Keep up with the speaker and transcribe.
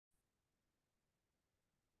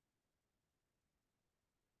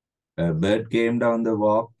A bird came down the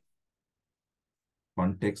walk.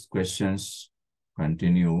 Context questions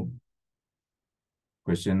continue.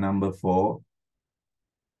 Question number 4.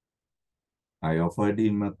 I offered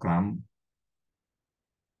him a crumb,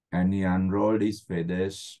 and he unrolled his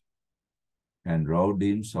feathers and rode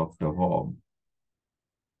him softer home.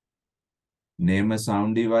 Name a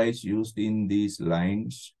sound device used in these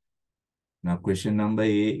lines. Now, question number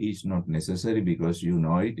A is not necessary because you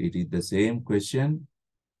know it. It is the same question.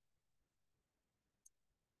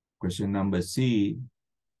 Question number C.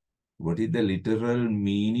 What is the literal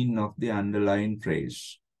meaning of the underlined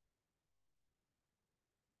phrase?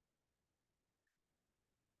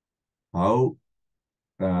 How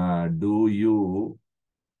do you,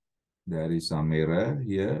 there is some error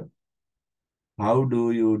here. How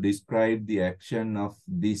do you describe the action of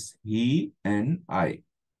this he and I?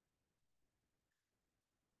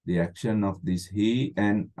 The action of this he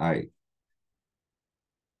and I.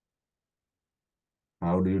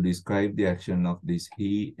 How do you describe the action of this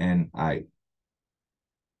he and I?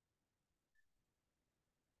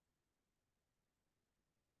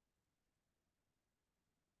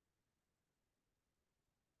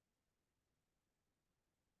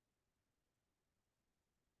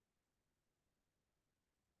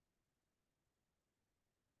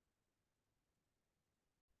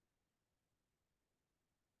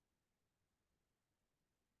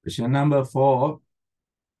 Question number 4.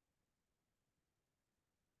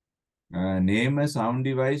 Name a sound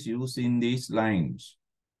device used in these lines.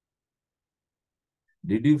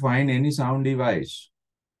 Did you find any sound device?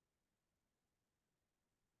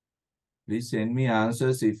 Please send me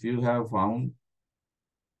answers if you have found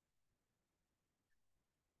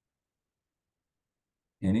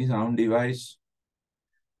any sound device.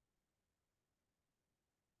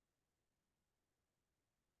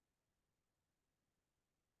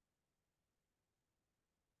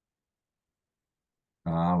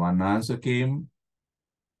 One answer came.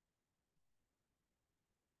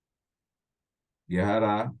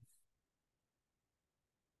 Yahara.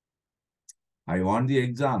 I want the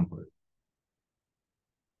example.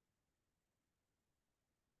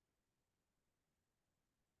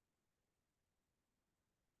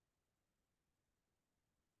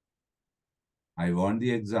 I want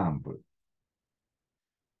the example.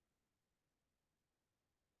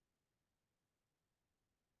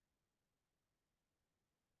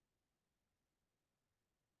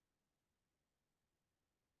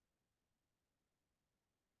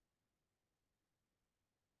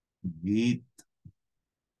 Geet.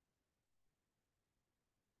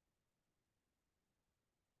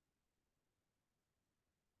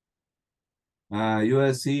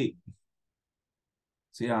 Your C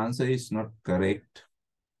answer is not correct.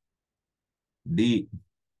 D.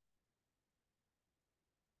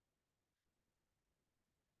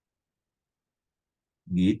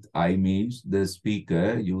 Geet, I means the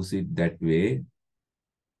speaker, use it that way.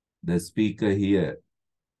 The speaker here.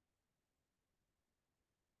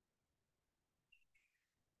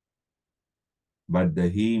 But the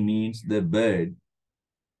he means the bird.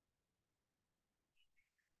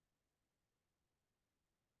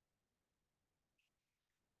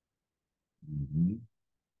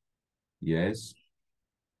 Yes.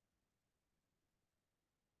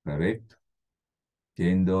 Correct.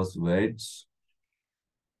 Change those words.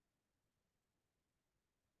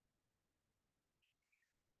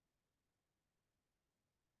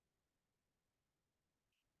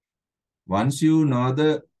 Once you know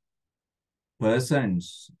the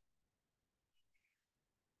persons,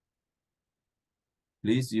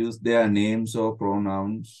 please use their names or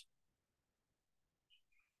pronouns.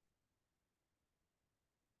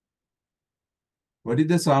 What is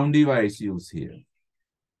the sound device used here?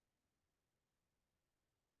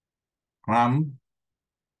 From,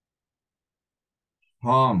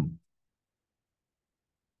 home.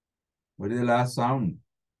 What is the last sound?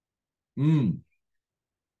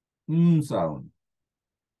 Sound.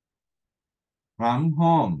 From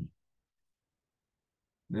home.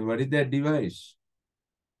 Then what is that device?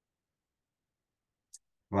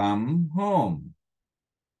 From home.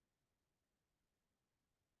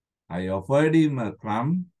 I offered him a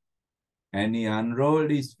crumb, and he unrolled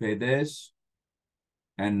his feathers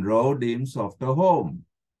and rode him softer home.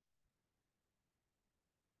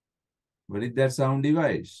 What is that sound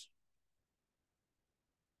device?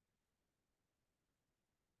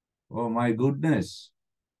 Oh my goodness.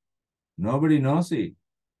 Nobody knows it.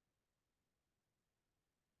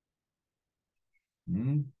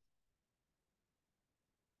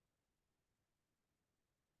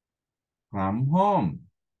 From home.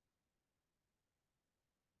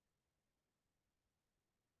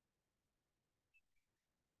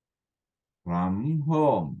 From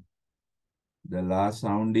home. The last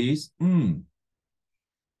sound is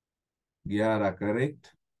Giara,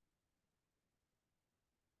 correct?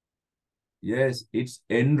 Yes, it's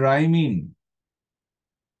enrhyming.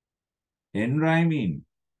 Enrhyming.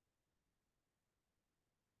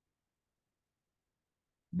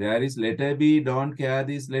 There is letter B, don't care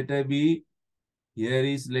this letter B. Here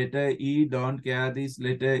is letter E, don't care this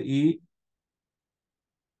letter E.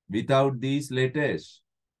 Without these letters.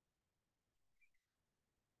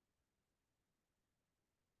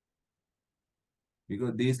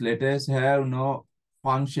 Because these letters have no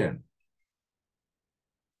function.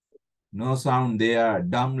 No sound, they are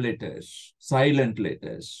dumb letters, silent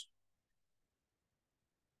letters.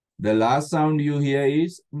 The last sound you hear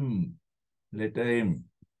is letter M.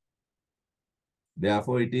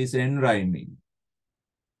 Therefore, it is enrhyming.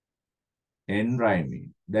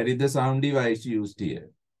 Enrhyming. That is the sound device used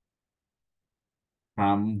here.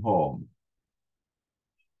 From home.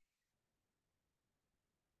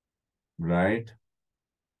 Right?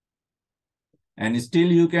 And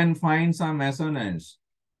still you can find some assonance.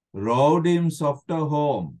 Rode him softer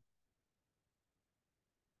home.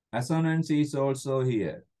 Assonance is also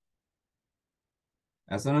here.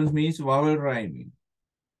 Assonance means vowel rhyming.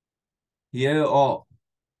 Here, O.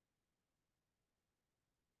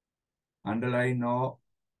 Underline O.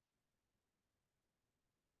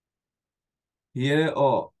 Here,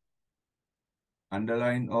 O.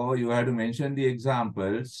 Underline O. You have to mention the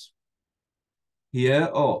examples. Here,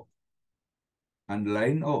 O.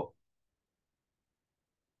 Underline O.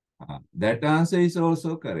 That answer is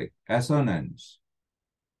also correct. Assonance.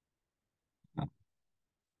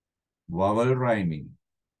 Vowel rhyming.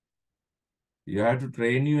 You have to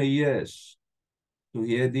train your ears to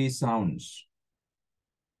hear these sounds.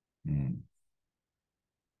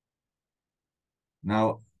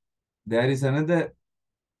 Now, there is another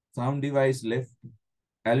sound device left.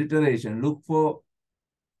 Alliteration. Look for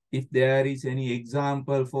if there is any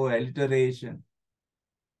example for alliteration.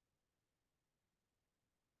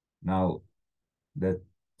 Now, the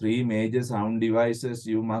three major sound devices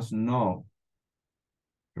you must know.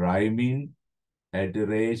 Rhyming,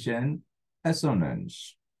 alliteration,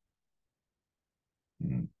 assonance.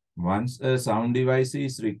 Once a sound device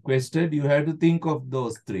is requested, you have to think of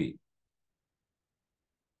those three.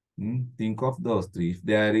 Think of those three. If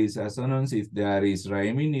there is assonance, if there is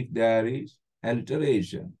rhyming, if there is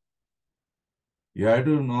alliteration. You have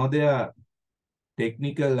to know their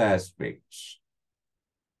technical aspects.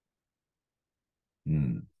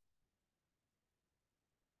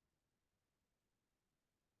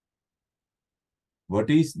 What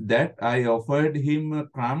is that? I offered him a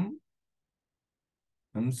crumb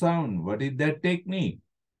sound. What is that technique?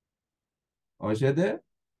 Oshada?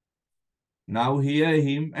 Now hear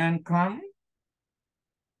him and crumb.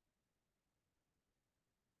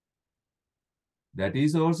 That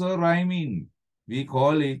is also rhyming. We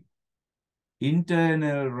call it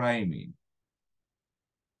internal rhyming.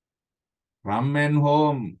 Crumb and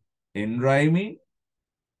home in rhyming.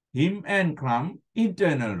 Him and crumb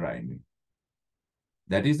internal rhyming.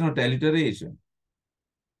 That is not alliteration.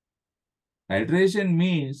 Alliteration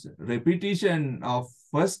means repetition of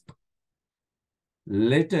first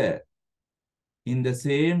letter in the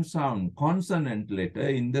same sound, consonant letter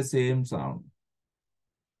in the same sound.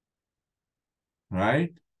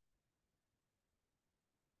 Right?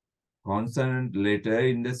 Consonant letter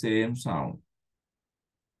in the same sound.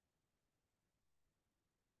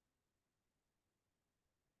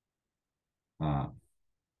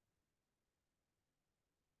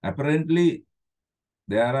 Apparently,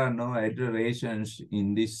 there are no iterations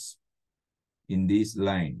in these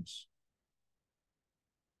lines.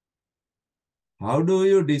 How do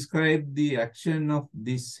you describe the action of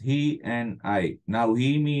this he and I? Now,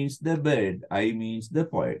 he means the bird, I means the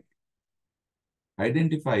poet.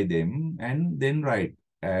 Identify them and then write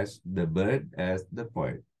as the bird, as the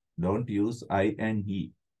poet. Don't use I and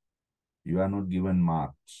he. You are not given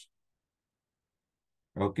marks.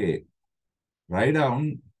 Okay. Write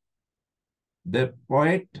down the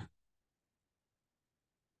poet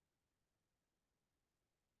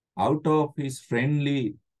out of his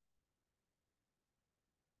friendly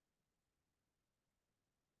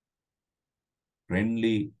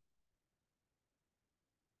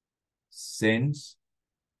sense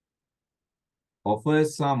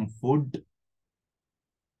offers some food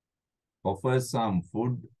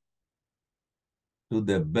to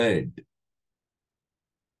the bird.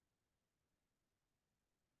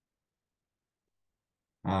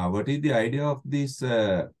 What is the idea of this?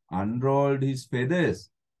 Unrolled his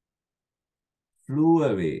feathers, flew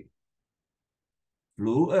away.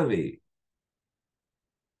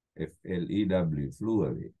 F-L-E-W, flew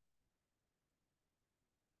away.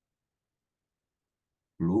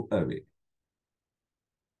 Flew away.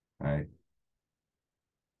 Right?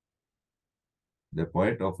 The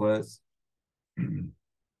poet offers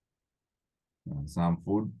some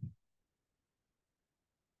food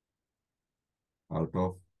out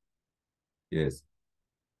of, yes.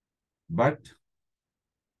 But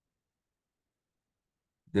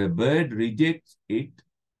the bird rejects it,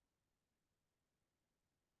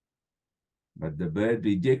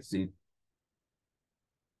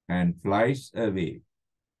 and flies away.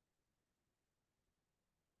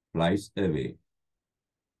 Flies away.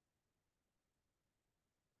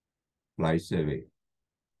 Flies away.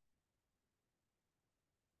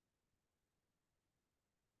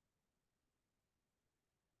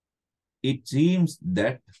 It seems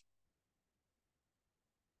that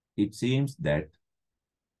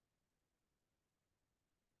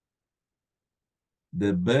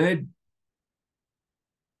the bird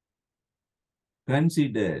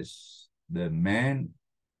considers the man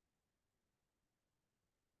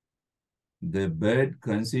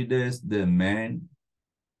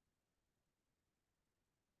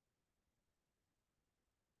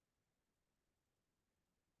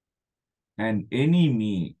an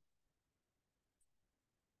enemy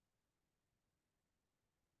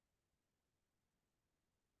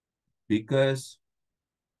because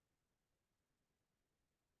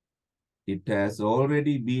it has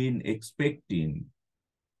already been expecting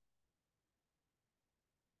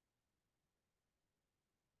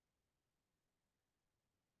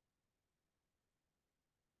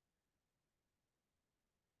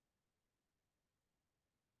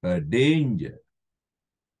a danger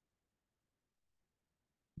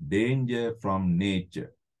from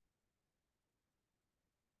nature.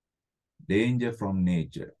 Danger from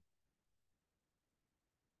nature.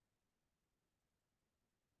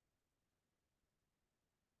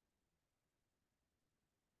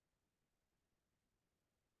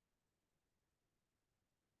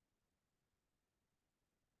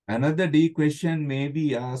 Another D question may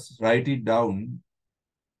be asked, write it down.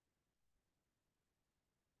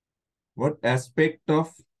 What aspect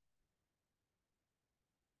of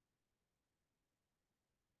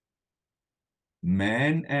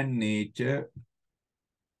man and nature,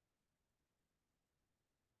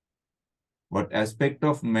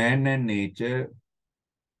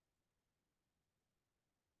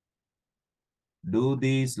 do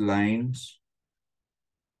these lines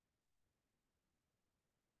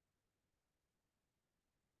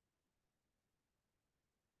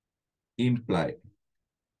imply?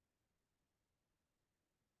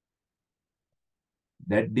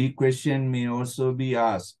 That D question may also be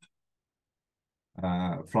asked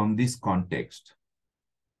from this context.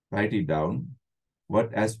 Write it down.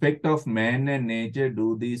 What aspect of man and nature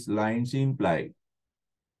do these lines imply?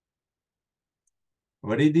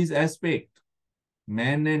 What is this aspect?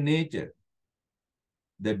 Man and nature.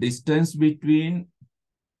 The distance between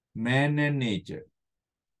man and nature.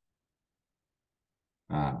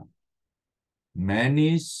 Man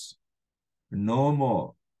is no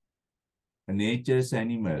more nature's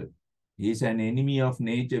animal. He is an enemy of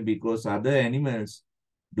nature because other animals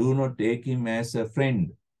do not take him as a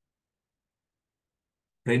friendly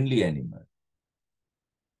animal,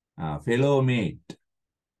 fellow mate.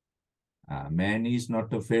 Man is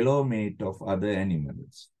not a fellow mate of other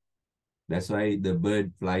animals. That's why the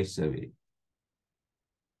bird flies away.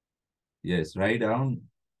 Yes, write down.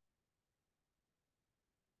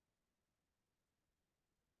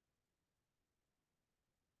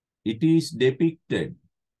 It is depicted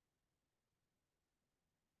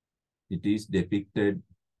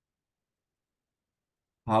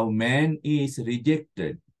how man is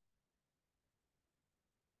rejected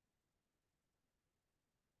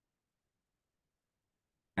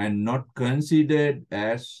and not considered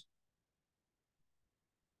as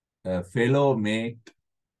a fellow mate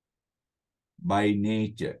by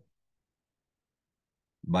nature.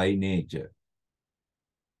 By nature.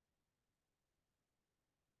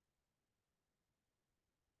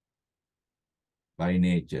 By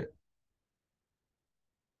nature.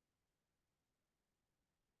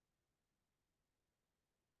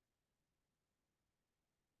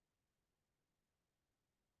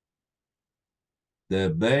 The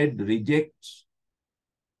bird rejects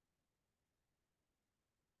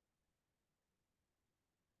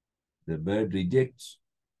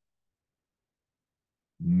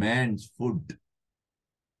man's food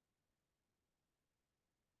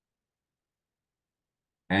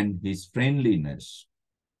and his friendliness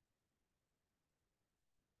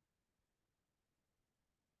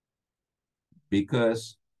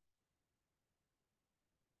because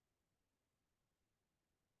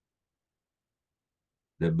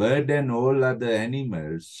The bird and all other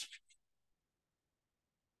animals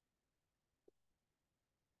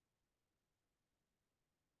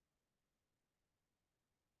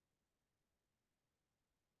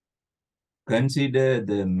consider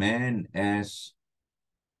the man as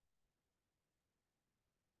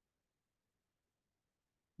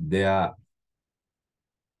their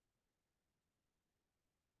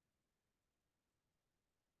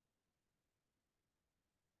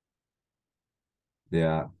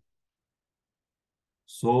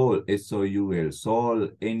soul, S-O-U-L, soul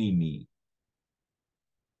enemy.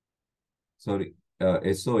 Sorry,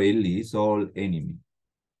 S-O-L-E, soul enemy.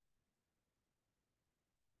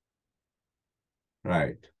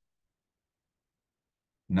 Right.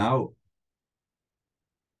 Now,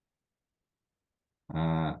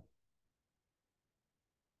 that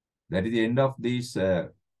is the end of these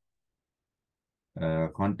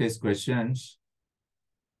contest questions.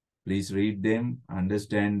 Please read them,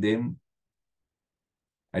 understand them.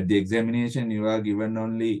 At the examination, you are given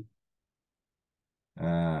only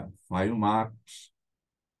 5 marks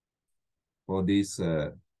for this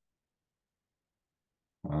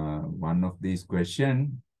one of these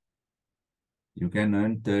questions. You can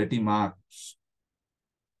earn 30 marks.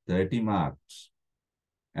 30 marks.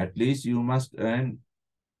 At least you must earn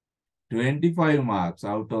 25 marks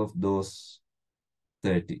out of those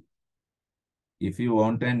 30. If you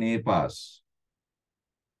want an A pass.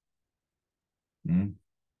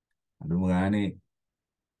 අඩුම ගානේ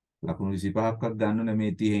ලකුණු 25ක්වත් ගන්න ඕනේ මේ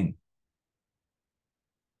 30න්.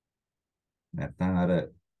 නැත්නම් අර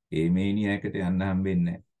A mania එකට යන්න හම්බෙන්නේ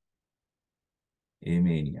නැහැ. A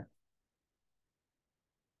mania.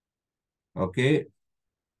 Okay.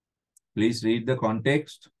 Please read the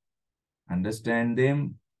context. Understand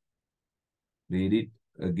them. Read it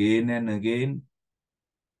again and again.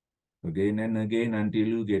 Again and again until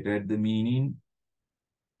you get at the meaning.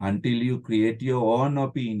 Until you create your own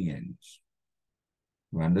opinions.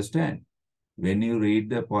 You understand? When you read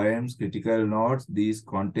the poems, critical notes, these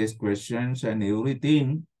contest questions and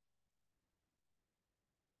everything,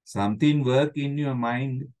 something work in your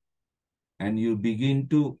mind and you begin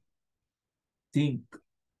to think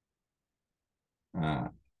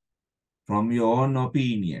from your own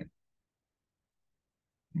opinion.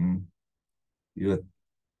 Your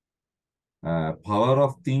power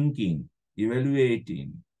of thinking,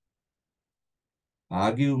 evaluating,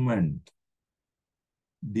 argument,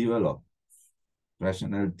 develop,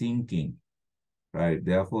 rational thinking, right?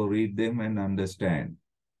 Therefore, read them and understand.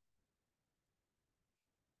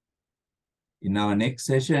 In our next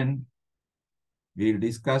session, we'll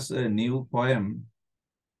discuss a new poem,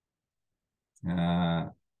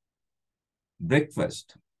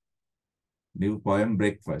 Breakfast. New poem,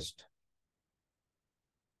 Breakfast.